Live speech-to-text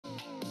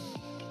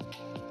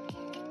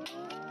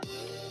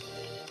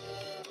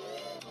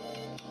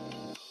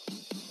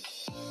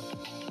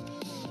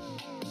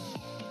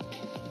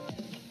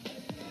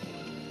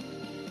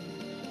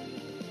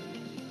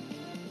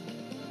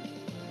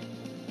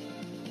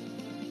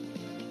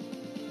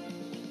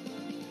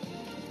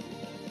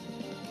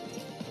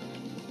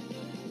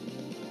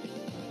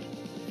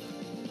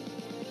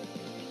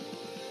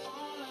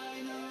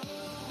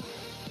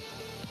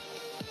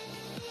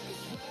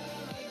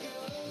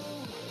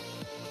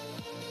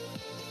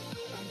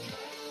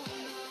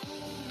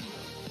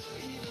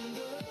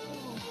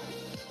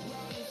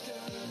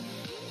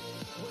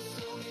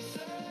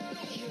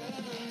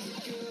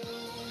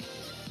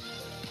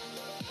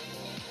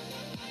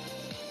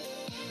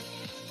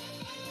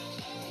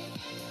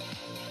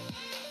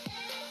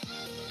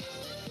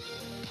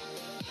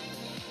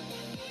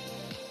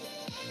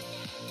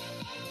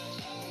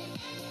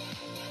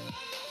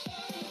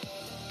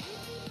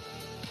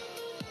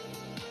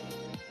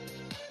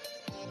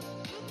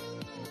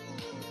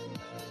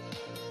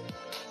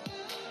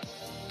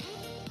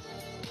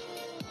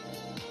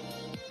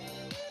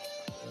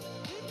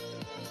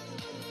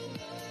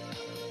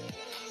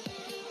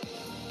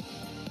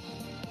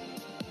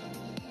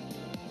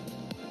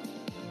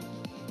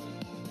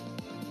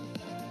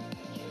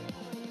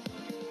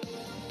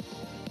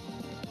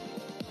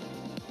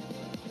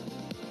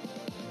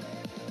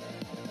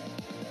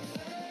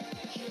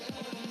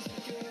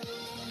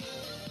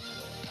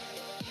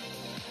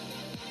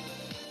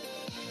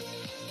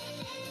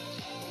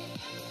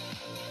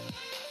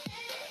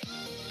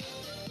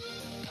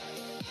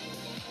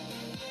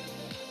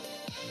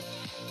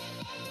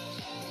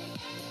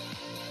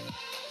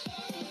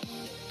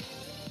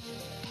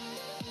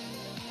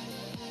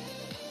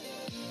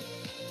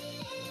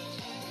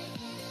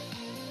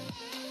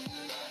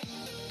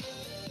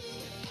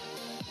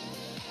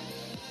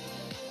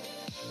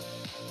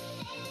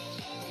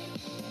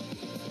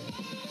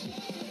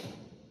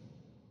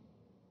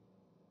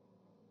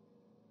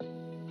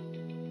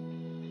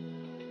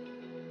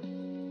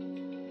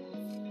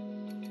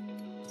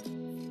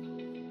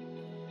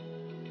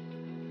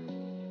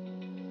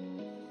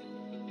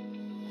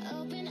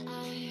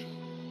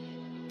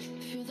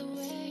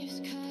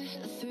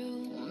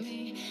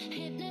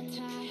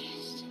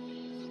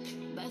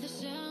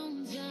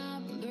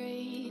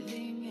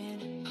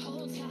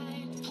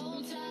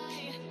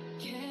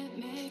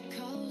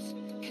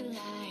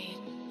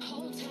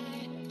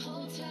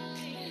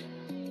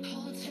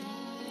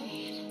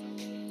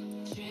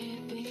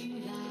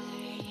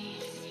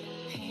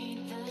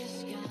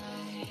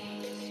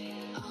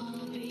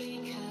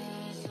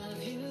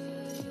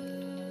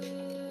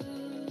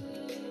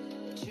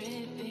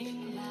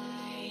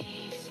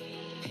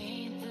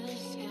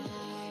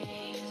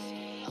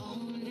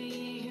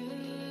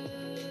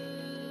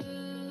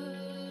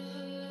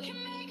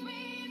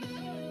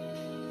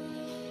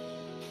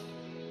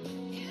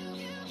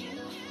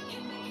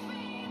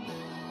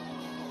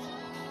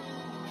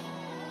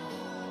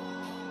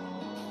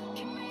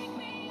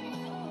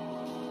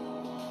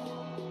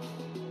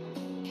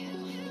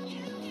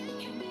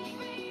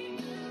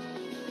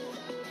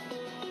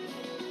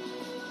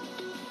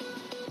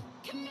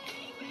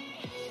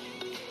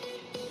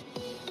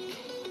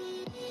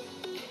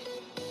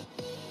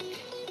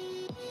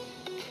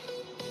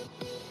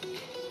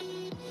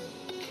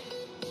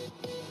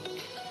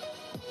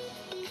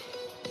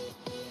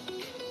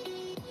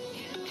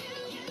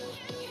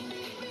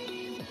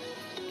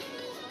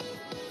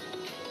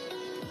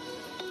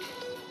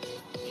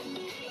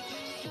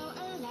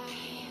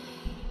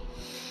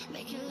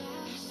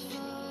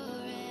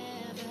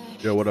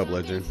Yo, what up,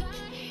 legend?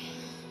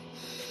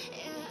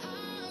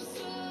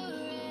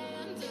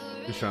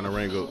 Just trying to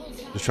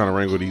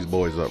wrangle these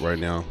boys up right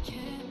now.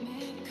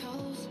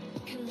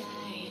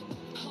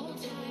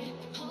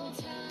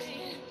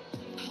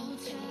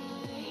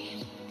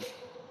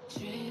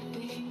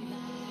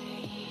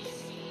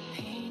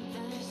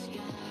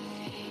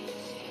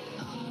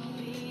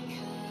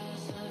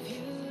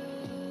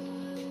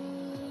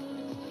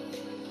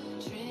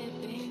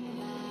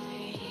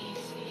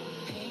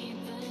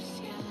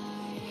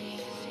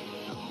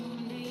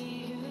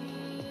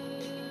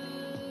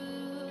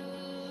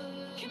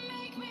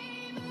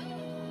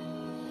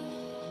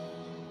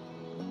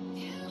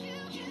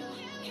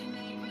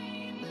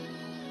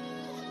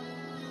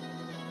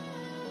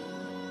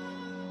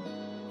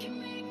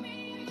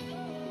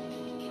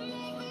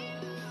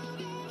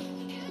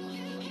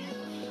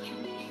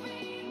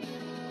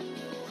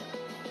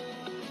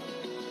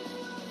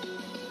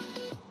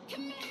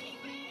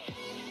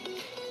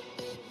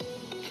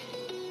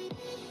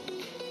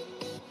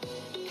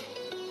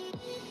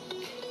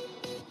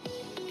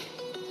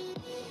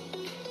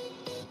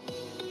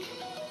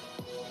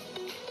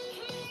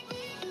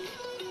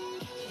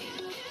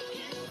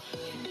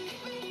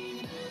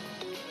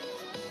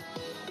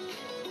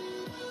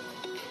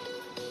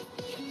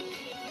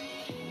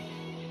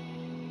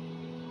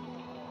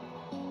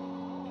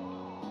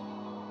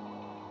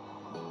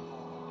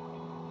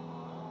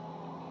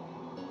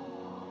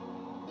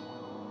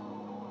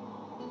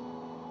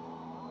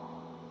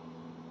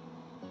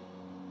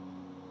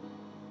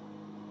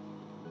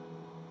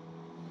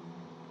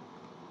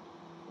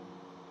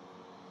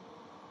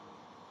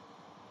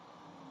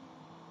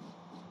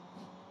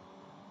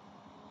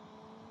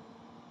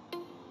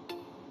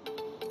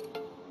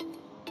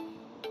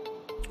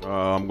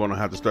 I'm gonna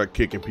have to start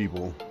kicking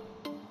people.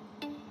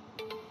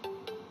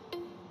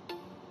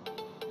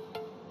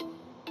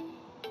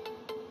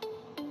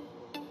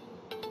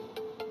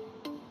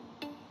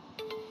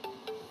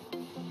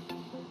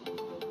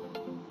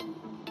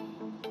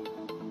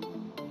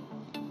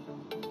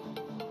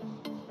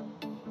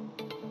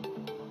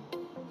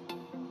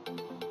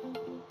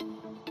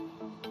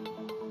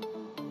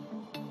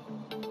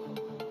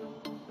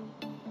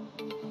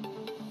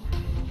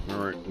 All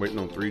right, waiting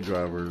on 3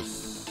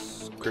 drivers.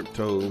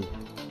 Crypto,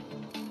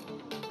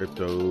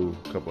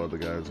 a couple other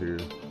guys here.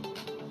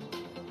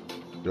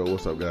 Yo,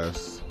 what's up,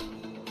 guys?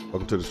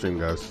 Welcome to the stream,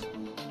 guys.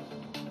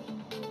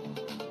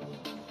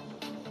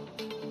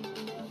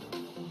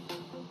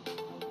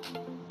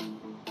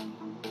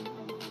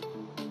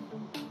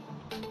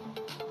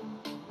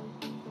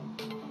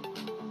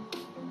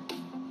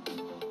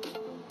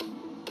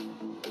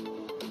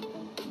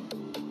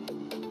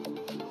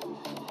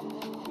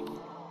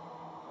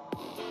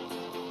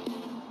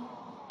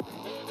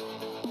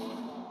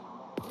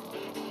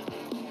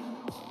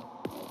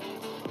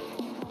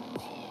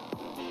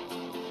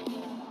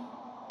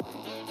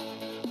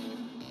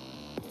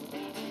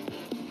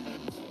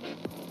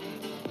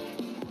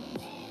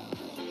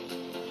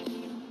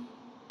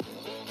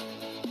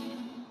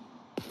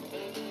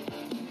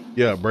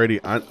 Yeah, Brady,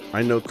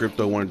 I know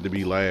Crypto wanted to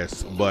be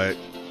last, but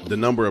the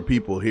number of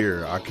people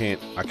here, I can't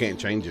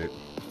change it.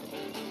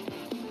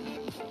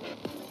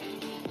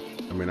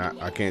 I mean,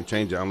 I can't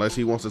change it unless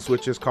he wants to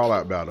switch his call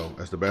out battle.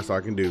 That's the best I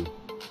can do.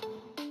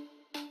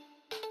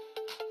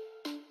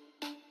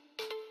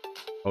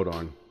 Hold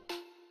on.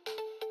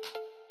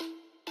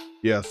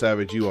 Yeah,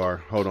 Savage, you are.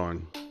 Hold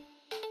on.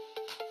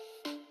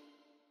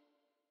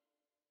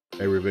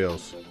 Hey,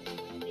 Reveals.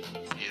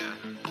 Yeah.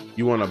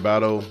 You want to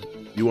battle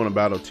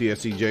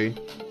TSCJ?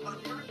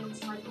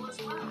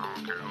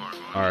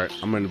 All right,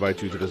 I'm gonna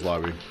invite you to this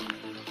lobby.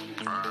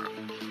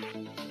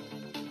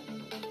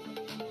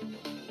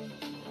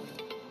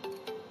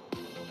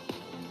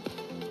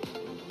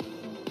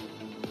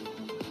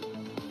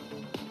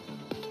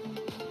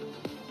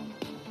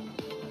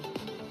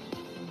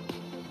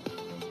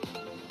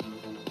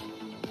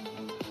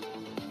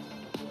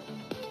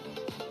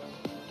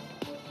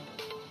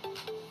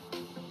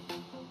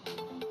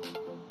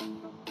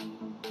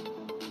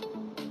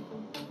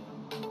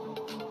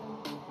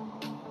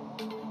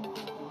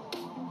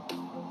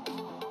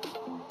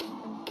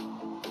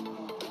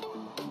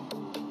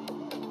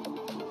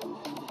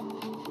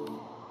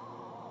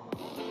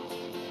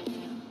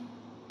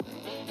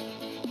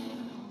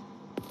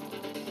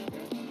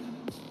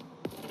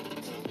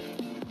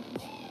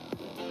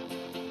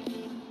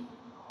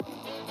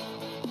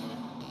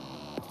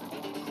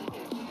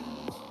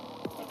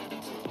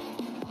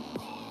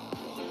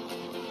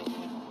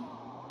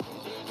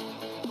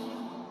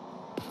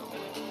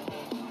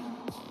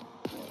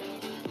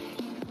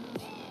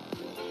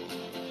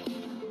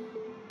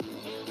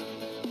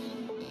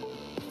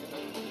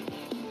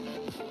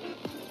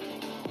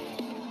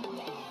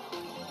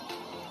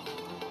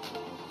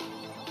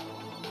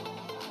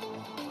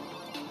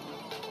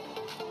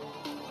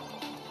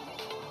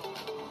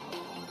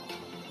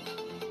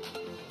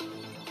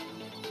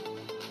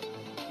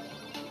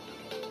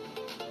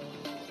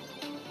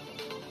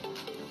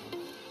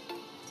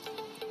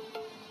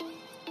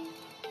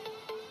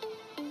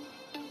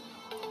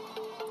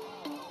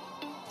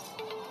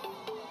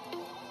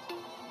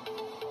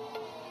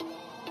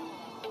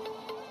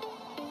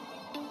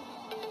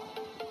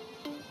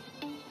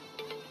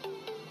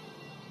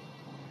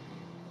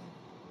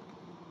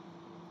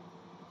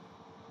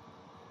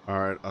 All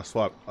right, I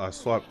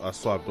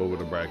swapped over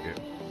the bracket.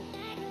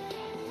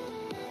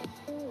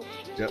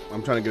 Yep,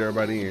 I'm trying to get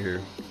everybody in here.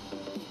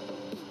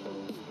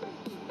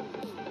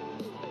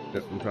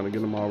 Yep, I'm trying to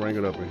get them all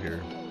ranked up in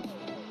here.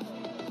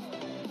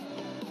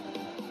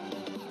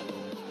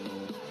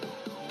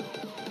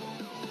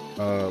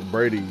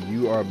 Brady,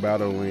 you are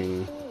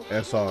battling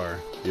SR.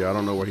 Yeah, I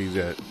don't know where he's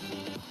at.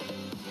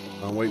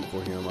 I'm waiting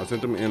for him. I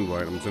sent him an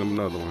invite. I'm sending him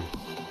another one.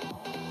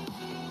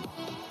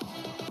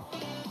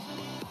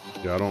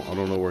 Yeah, I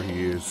don't know where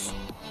he is.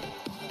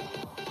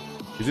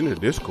 He's in the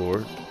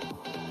Discord.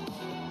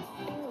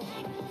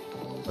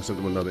 I sent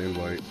him another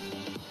invite.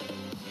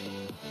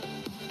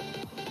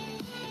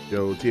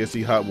 Yo,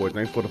 TSC Hot Boy,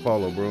 thanks for the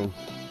follow, bro.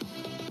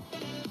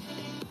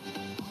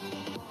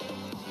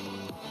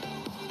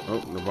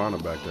 Oh, Nirvana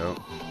backed out.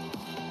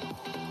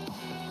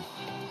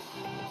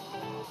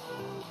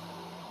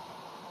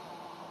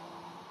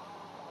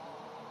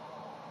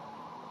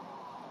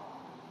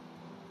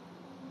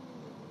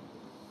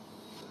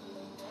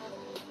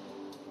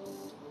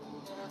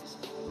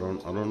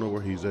 I don't know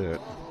where he's at,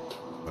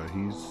 but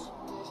he's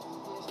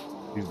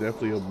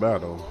definitely a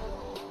battle.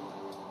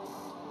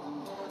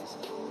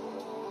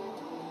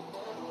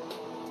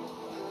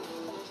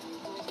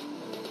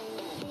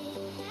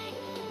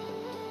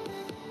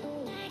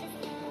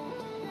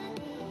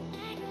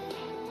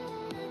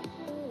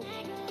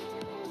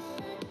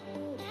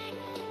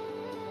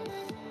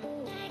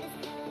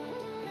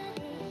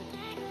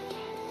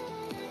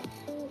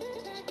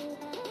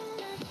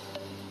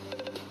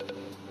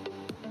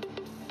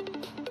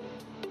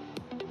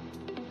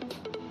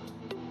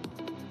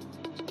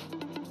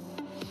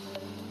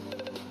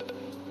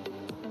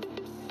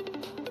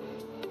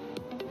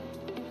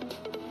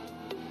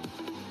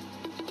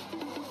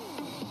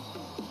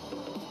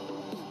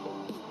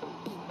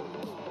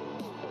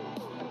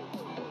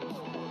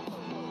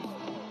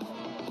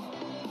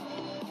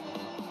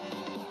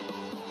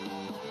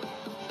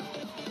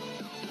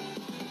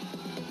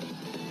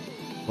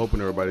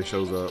 Hoping everybody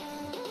shows up.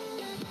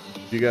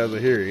 If you guys are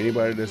here,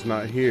 anybody that's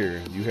not here,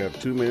 you have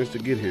 2 minutes to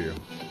get here.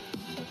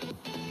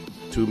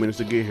 2 minutes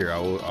to get here. I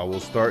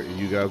will start and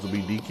you guys will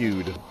be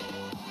DQ'd.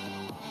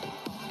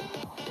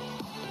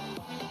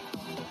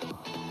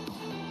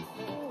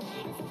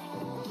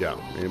 Yeah,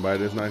 anybody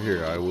that's not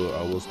here, I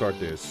will start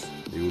this.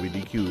 You will be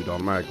DQ'd,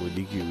 automatically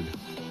DQ'd.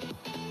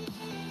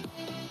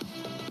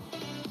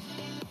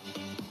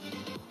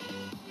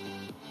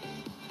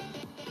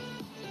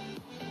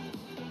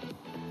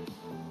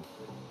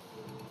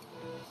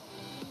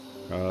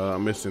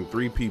 I'm missing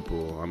 3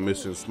 people. I'm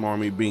missing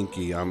Smarmy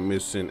Binky. I'm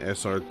missing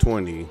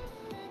SR20.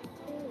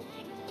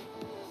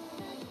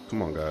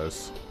 Come on,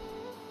 guys.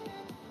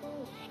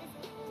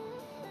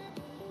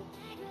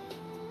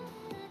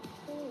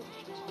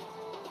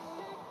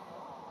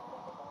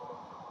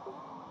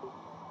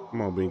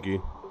 Come on,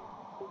 Binky.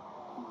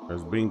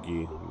 There's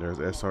Binky. There's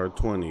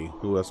SR20.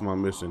 Who else am I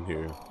missing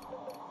here?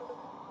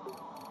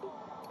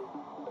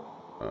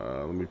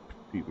 Let me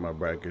peep my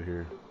bracket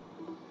here.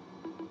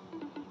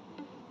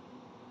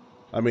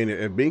 I mean,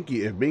 if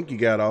Binky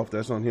got off,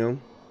 that's on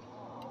him.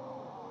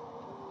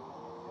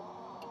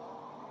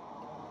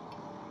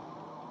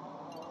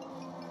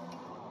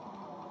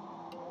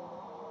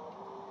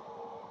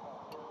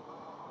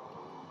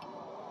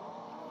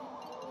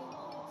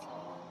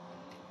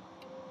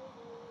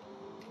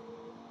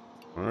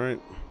 All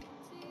right.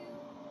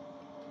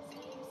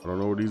 I don't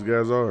know where these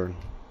guys are.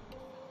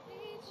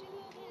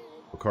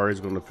 Bakari's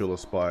going to fill a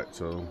spot,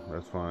 so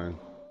that's fine.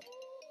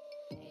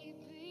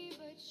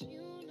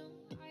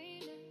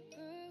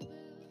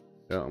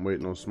 Yeah, I'm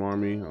waiting on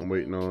Smarmy. I'm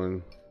waiting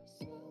on...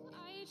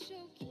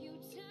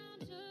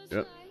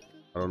 Yep.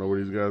 I don't know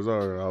where these guys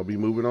are. I'll be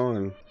moving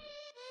on.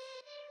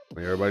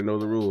 When everybody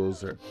knows the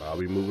rules, I'll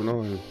be moving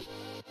on.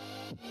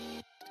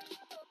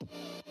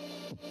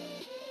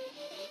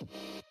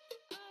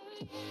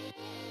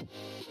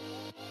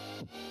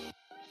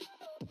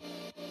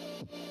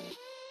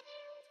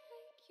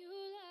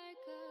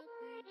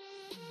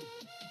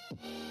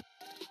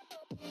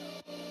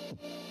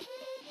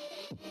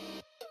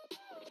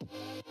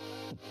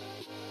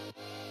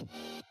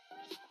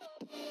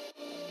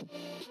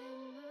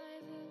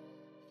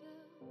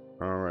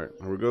 All right,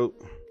 here we go.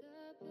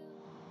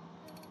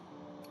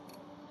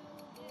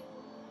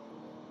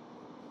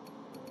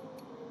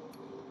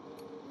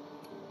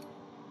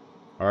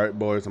 All right,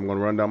 boys, I'm gonna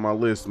run down my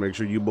list. Make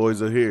sure you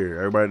boys are here.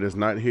 Everybody that's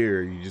not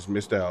here, you just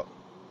missed out.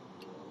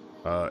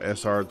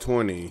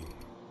 SR20,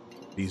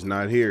 he's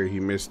not here. He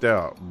missed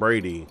out.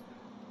 Brady,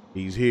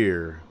 he's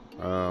here.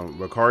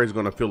 Bakari's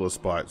gonna fill a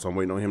spot, so I'm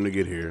waiting on him to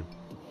get here.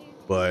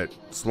 But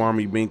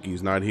Swarmy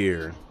Binky's not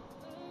here.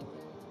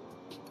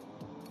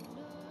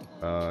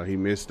 He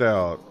missed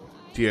out.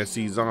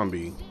 TSC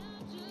Zombie.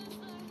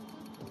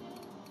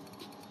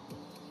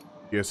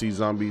 TSC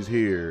Zombie's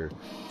here.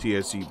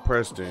 TSC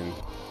Preston.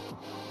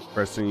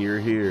 Preston, you're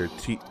here.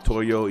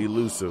 Toyo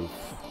Elusive.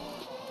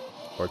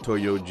 Or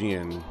Toyo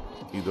Jin.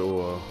 Either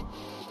or.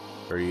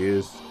 There he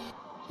is.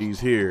 He's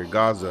here.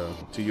 Gaza.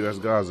 TUS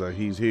Gaza.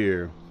 He's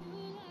here.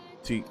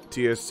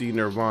 TSC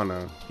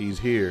Nirvana, he's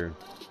here.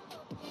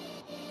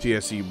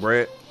 TSC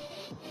Brett.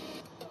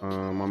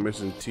 I'm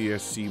missing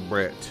TSC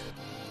Brett.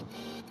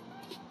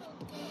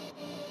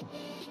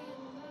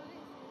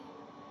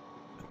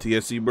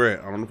 TSC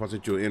Brett, I don't know if I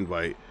sent you an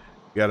invite.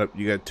 You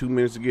got 2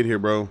 minutes to get here,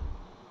 bro.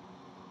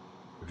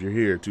 If you're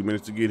here, 2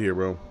 minutes to get here,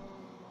 bro.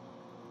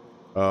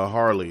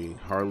 Harley's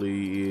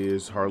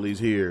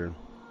here.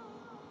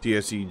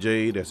 TSC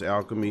J, that's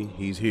Alchemy,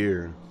 he's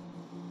here.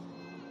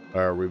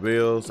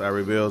 Reveals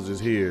is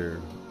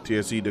here.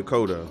 TSC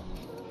Dakota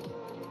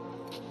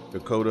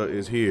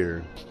is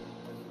here.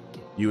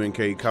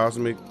 UNK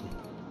Cosmic's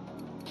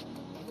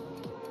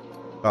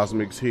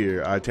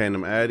here. I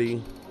Tandem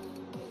Addy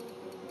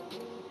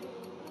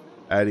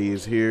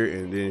is here,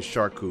 and then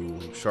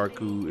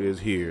Sharku is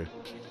here.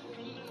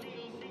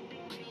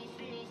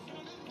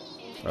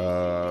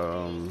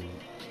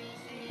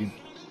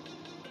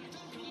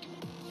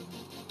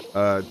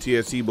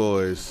 TSC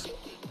boys,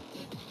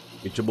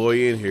 get your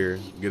boy in here.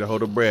 Get a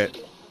hold of Brett.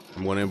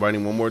 I'm going to invite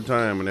him one more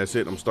time, and that's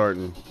it. I'm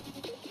starting.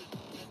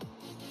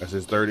 That's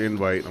his third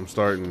invite. I'm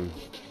starting.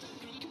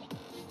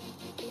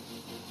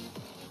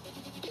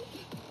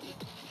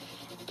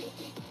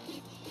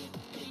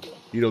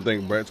 You don't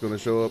think Brett's going to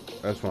show up?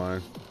 That's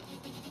fine.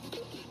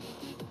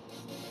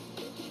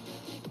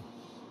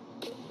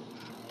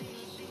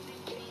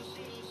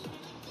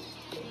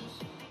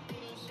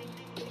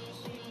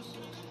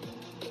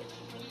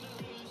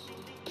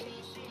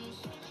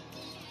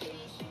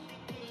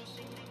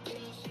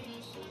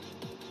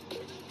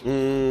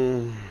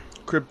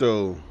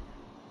 Crypto.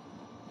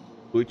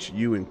 Which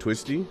you and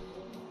Twisty?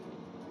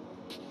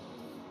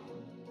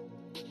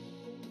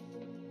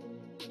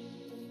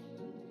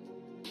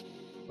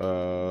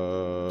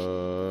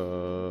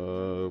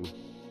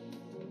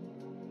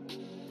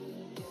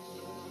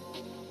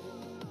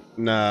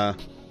 Nah.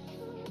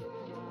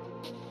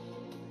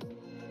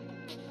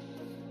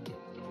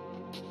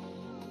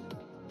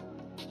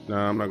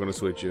 Nah, I'm not gonna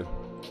switch you.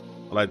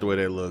 I like the way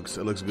that looks.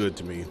 It looks good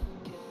to me.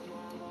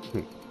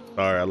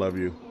 Sorry, I love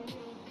you.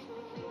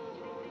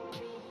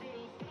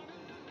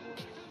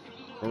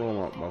 I don't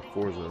know why my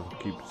Forza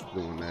keeps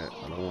doing that.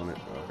 I don't want it.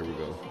 Here we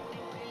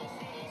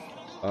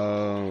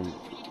go.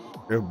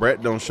 If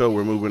Brett don't show,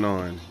 we're moving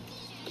on.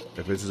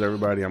 If this is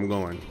everybody, I'm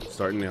going.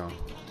 Starting now.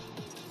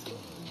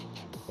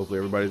 Hopefully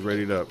everybody's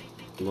readied up.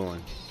 I'm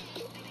going.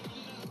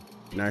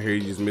 Not here,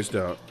 you just missed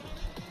out.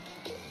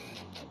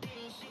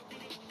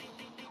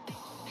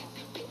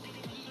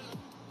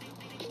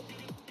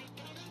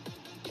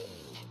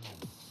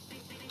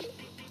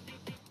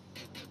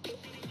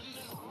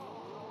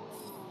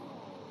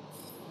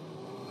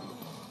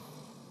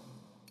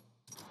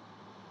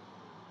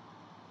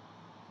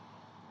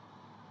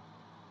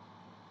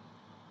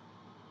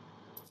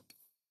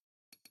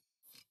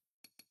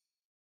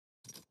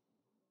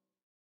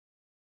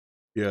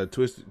 Yeah,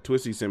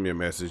 Twisty sent me a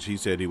message. He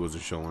said he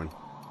wasn't showing,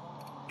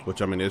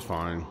 which I mean, it's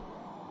fine.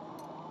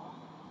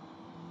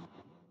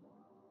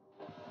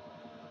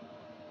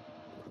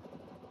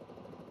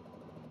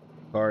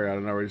 Sorry, I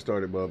done already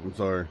started, bub. I'm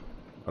sorry.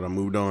 I done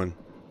moved on.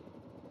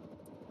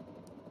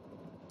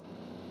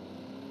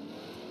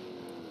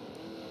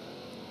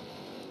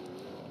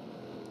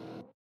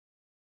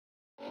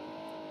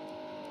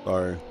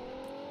 Sorry.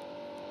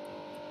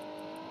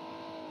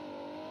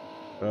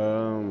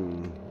 All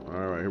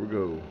right, here we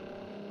go.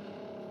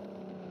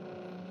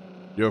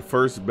 Your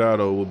first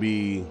battle will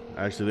be,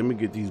 actually, let me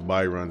get these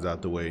buy runs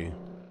out the way. Let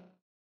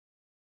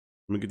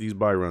me get these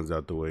buy runs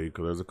out the way,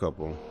 because there's a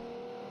couple.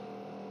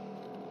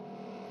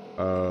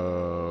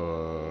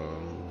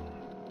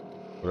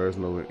 There's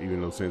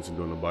even no sense in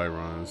doing the buy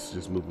runs.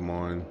 Just move them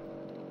on.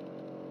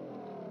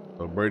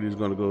 So Brady's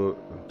gonna go.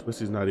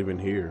 Twisty's not even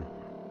here.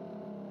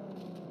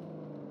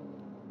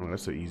 Oh,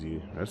 that's an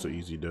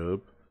easy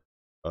dub.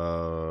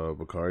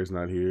 Bakari's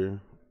not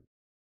here.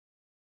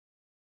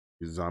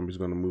 Zombie's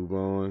gonna move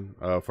on.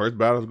 First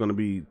battle is gonna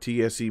be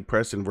TSC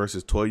Preston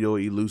versus Toyo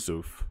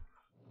Elusive.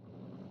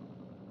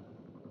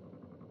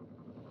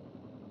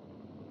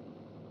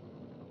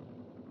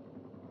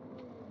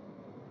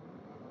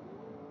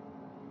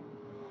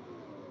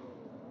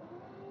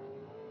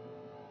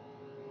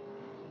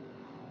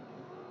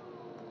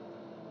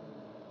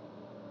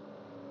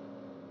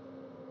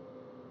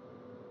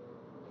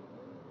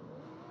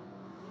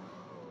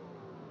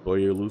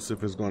 Toyo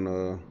Elusive is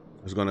gonna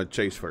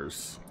chase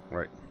first,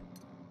 right?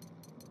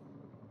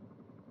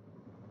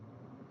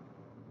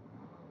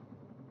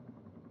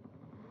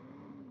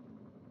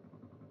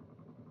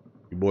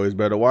 You boys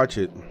better watch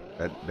it.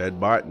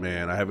 That bot,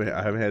 man. I haven't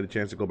had a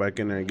chance to go back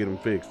in there and get him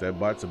fixed. That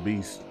bot's a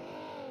beast.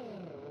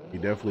 He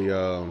definitely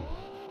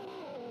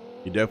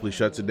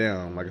shuts it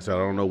down. Like I said, I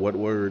don't know what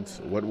words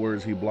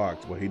he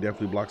blocks, but he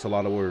definitely blocks a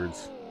lot of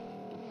words.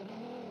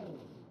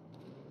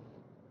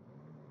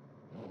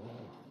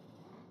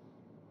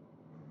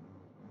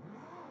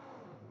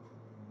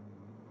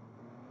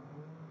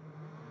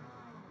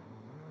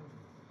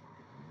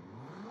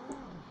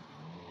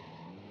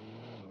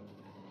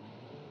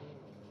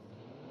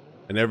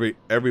 And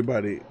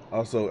everybody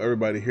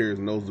here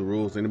knows the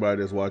rules. Anybody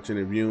that's watching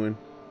and viewing,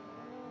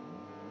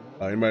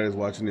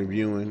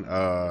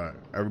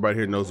 everybody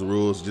here knows the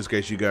rules. Just in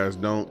case you guys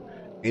don't,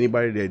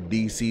 anybody that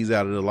DCs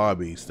out of the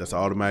lobbies, that's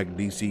automatic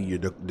DC.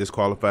 You're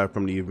disqualified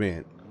from the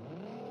event.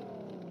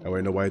 That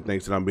way nobody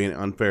thinks that I'm being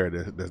unfair.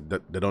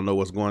 They don't know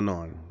what's going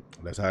on.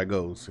 That's how it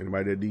goes.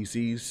 Anybody that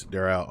DCs,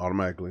 they're out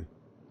automatically.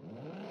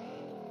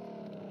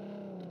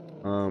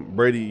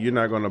 Brady, you're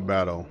not going to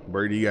battle.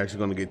 Brady, you're actually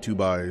going to get 2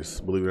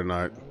 buys, believe it or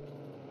not.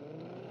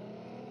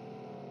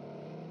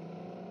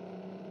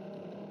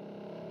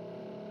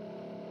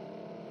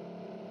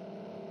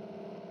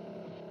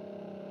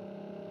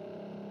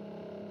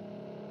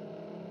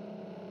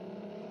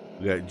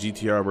 We got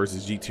GTR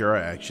versus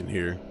GTR action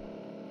here.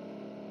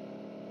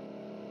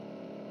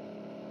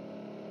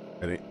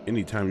 At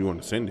any time you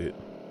want to send it.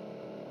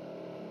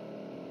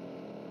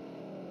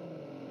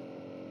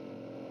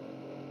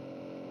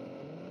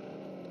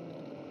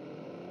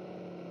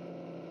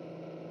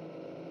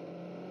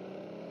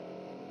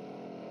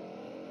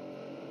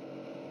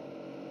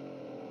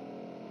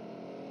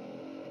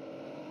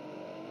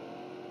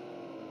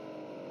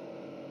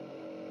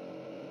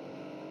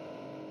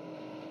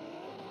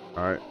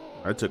 All right,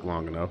 that took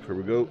long enough. Here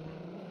we go.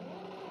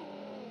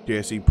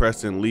 KSC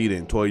Preston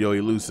leading, Toyo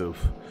elusive.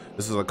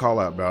 This is a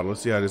call-out battle.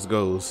 Let's see how this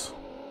goes.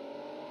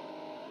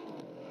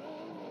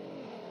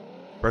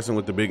 Preston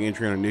with the big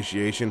entry on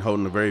initiation,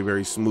 holding a very,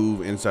 very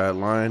smooth inside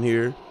line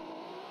here.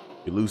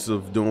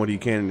 Elusive doing what he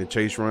can in the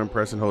chase run.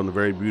 Preston holding a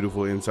very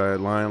beautiful inside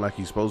line like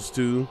he's supposed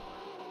to.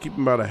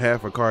 Keeping about a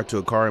half a car to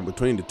a car in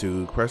between the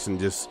two. Preston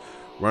just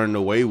running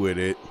away with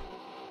it.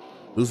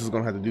 Elusiv's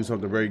gonna have to do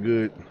something very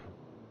good.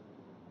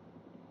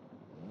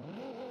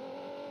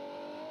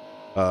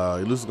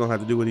 Elusiv's gonna have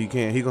to do what he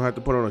can. He's gonna have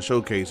to put on a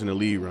showcase in the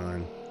lead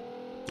run.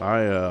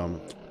 I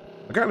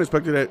kind of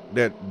expected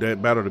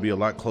that battle to be a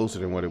lot closer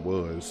than what it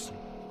was.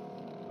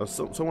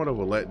 Somewhat of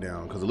a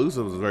letdown because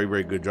Elusive was a very,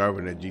 very good driver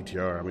in that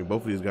GTR. I mean,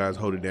 both of these guys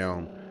hold it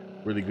down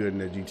really good in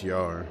that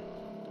GTR.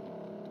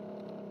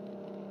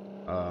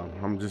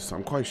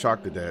 I'm quite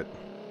shocked at that.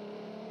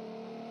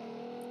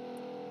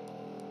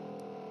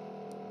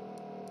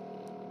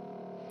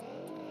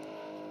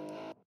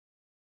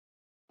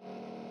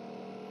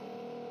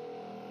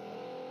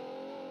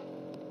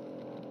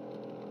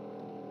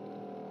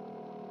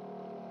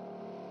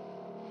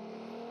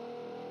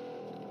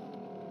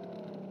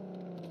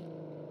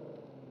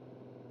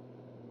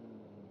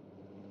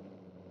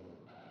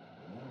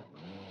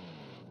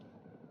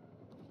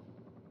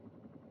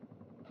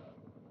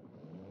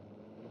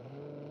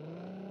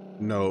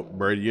 No,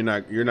 Brady, you're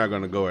not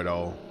gonna go at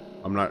all.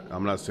 I'm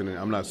not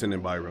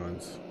sending buy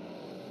runs.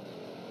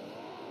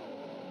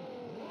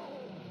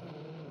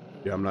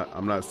 Yeah,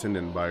 I'm not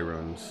sending buy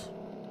runs.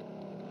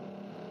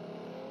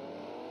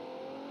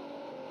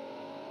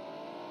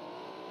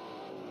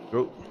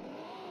 Go.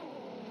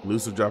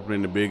 Elusive dropping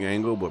in the big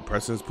angle, but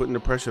Preston's putting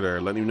the pressure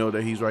there, letting him know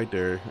that he's right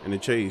there in the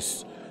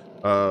chase.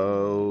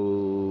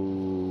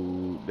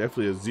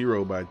 Definitely a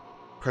 0 by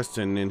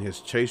Preston in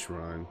his chase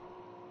run.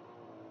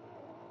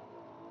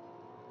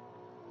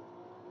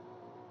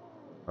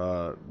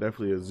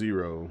 Definitely a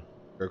 0.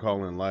 They're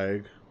calling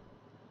lag.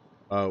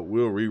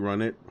 We'll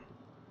rerun it.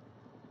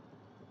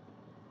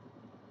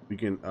 We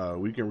can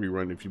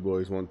rerun if you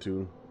boys want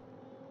to.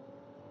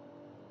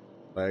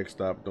 Lag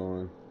stopped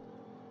on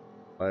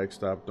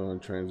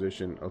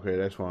transition. Okay,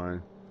 that's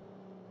fine.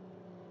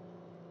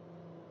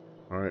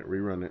 All right,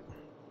 rerun it.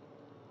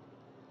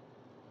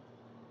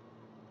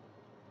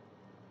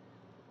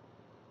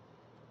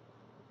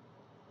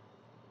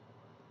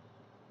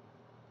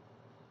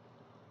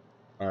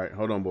 All right,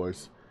 hold on,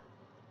 boys.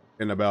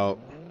 All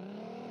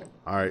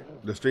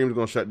right, the stream's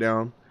gonna shut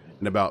down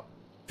in about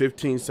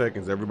 15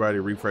 seconds. Everybody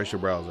refresh your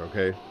browser,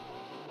 okay?